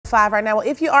5 right now. Well,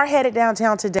 if you are headed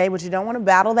downtown today, but you don't want to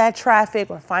battle that traffic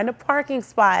or find a parking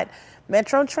spot,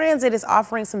 Metro Transit is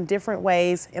offering some different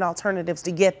ways and alternatives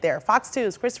to get there. Fox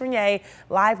 2's Chris Renier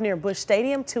live near Busch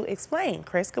Stadium to explain.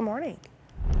 Chris, good morning.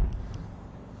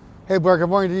 Hey Blair, good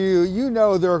morning to you. You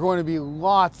know there are going to be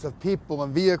lots of people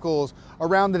and vehicles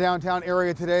around the downtown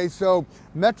area today, so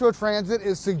Metro Transit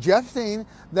is suggesting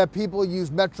that people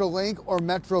use MetroLink or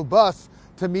Metro Bus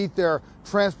to meet their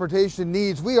transportation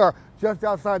needs. We are just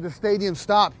outside the stadium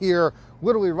stop here,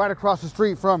 literally right across the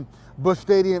street from Busch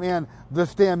Stadium and the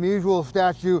Stan Musial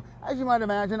statue. As you might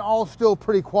imagine, all still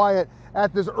pretty quiet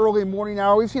at this early morning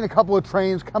hour. We've seen a couple of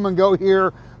trains come and go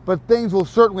here, but things will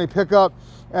certainly pick up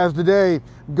as the day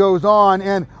goes on.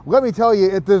 And let me tell you,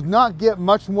 it does not get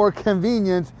much more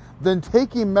convenient than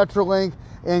taking MetroLink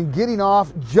and getting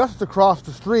off just across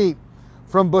the street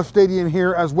from Busch Stadium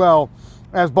here as well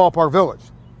as Ballpark Village.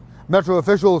 Metro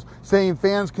officials saying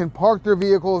fans can park their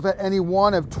vehicles at any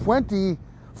one of 20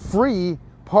 free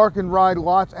park and ride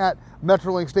lots at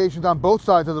MetroLink stations on both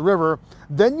sides of the river.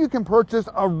 Then you can purchase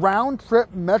a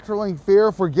round-trip MetroLink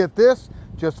fare for, get this,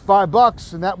 just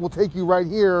 $5, and that will take you right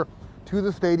here to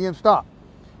the stadium stop.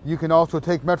 You can also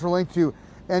take MetroLink to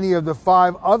any of the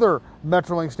 5 other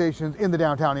MetroLink stations in the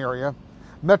downtown area.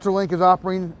 MetroLink is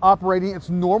operating its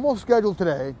normal schedule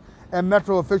today, and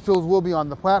Metro officials will be on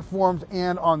the platforms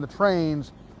and on the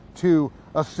trains to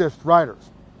assist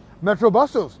riders. Metro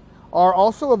buses are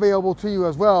also available to you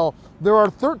as well. There are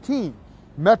 13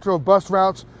 Metro bus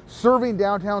routes serving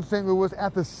downtown St. Louis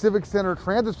at the Civic Center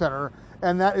Transit Center,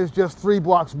 and that is just 3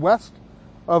 blocks west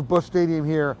of Busch Stadium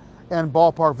here and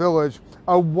Ballpark Village.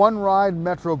 A one-ride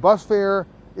Metro bus fare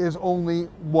is only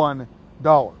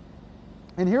 $1.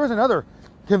 And here's another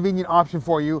convenient option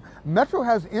for you. Metro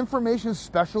has information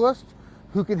specialists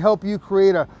who can help you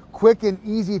create a quick and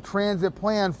easy transit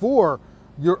plan for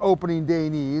your opening day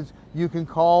needs. You can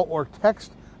call or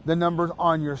text the numbers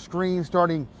on your screen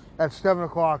starting at 7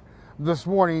 o'clock this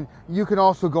morning. You can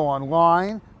also go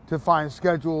online to find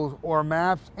schedules or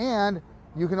maps, and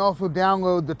you can also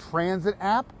download the transit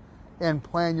app and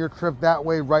plan your trip that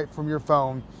way right from your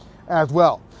phone as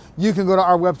well. You can go to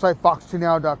our website,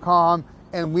 fox2now.com,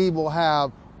 and we will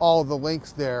have all the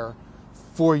links there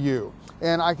for you.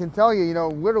 And I can tell you,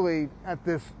 literally at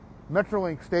this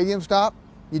MetroLink stadium stop,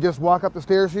 you just walk up the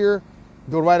stairs here,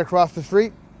 go right across the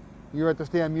street, you're at the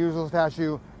Stan Musial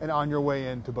statue and on your way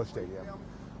into Busch Stadium.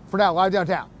 For now, live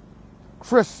downtown,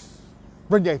 Chris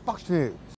Renier, Fox News.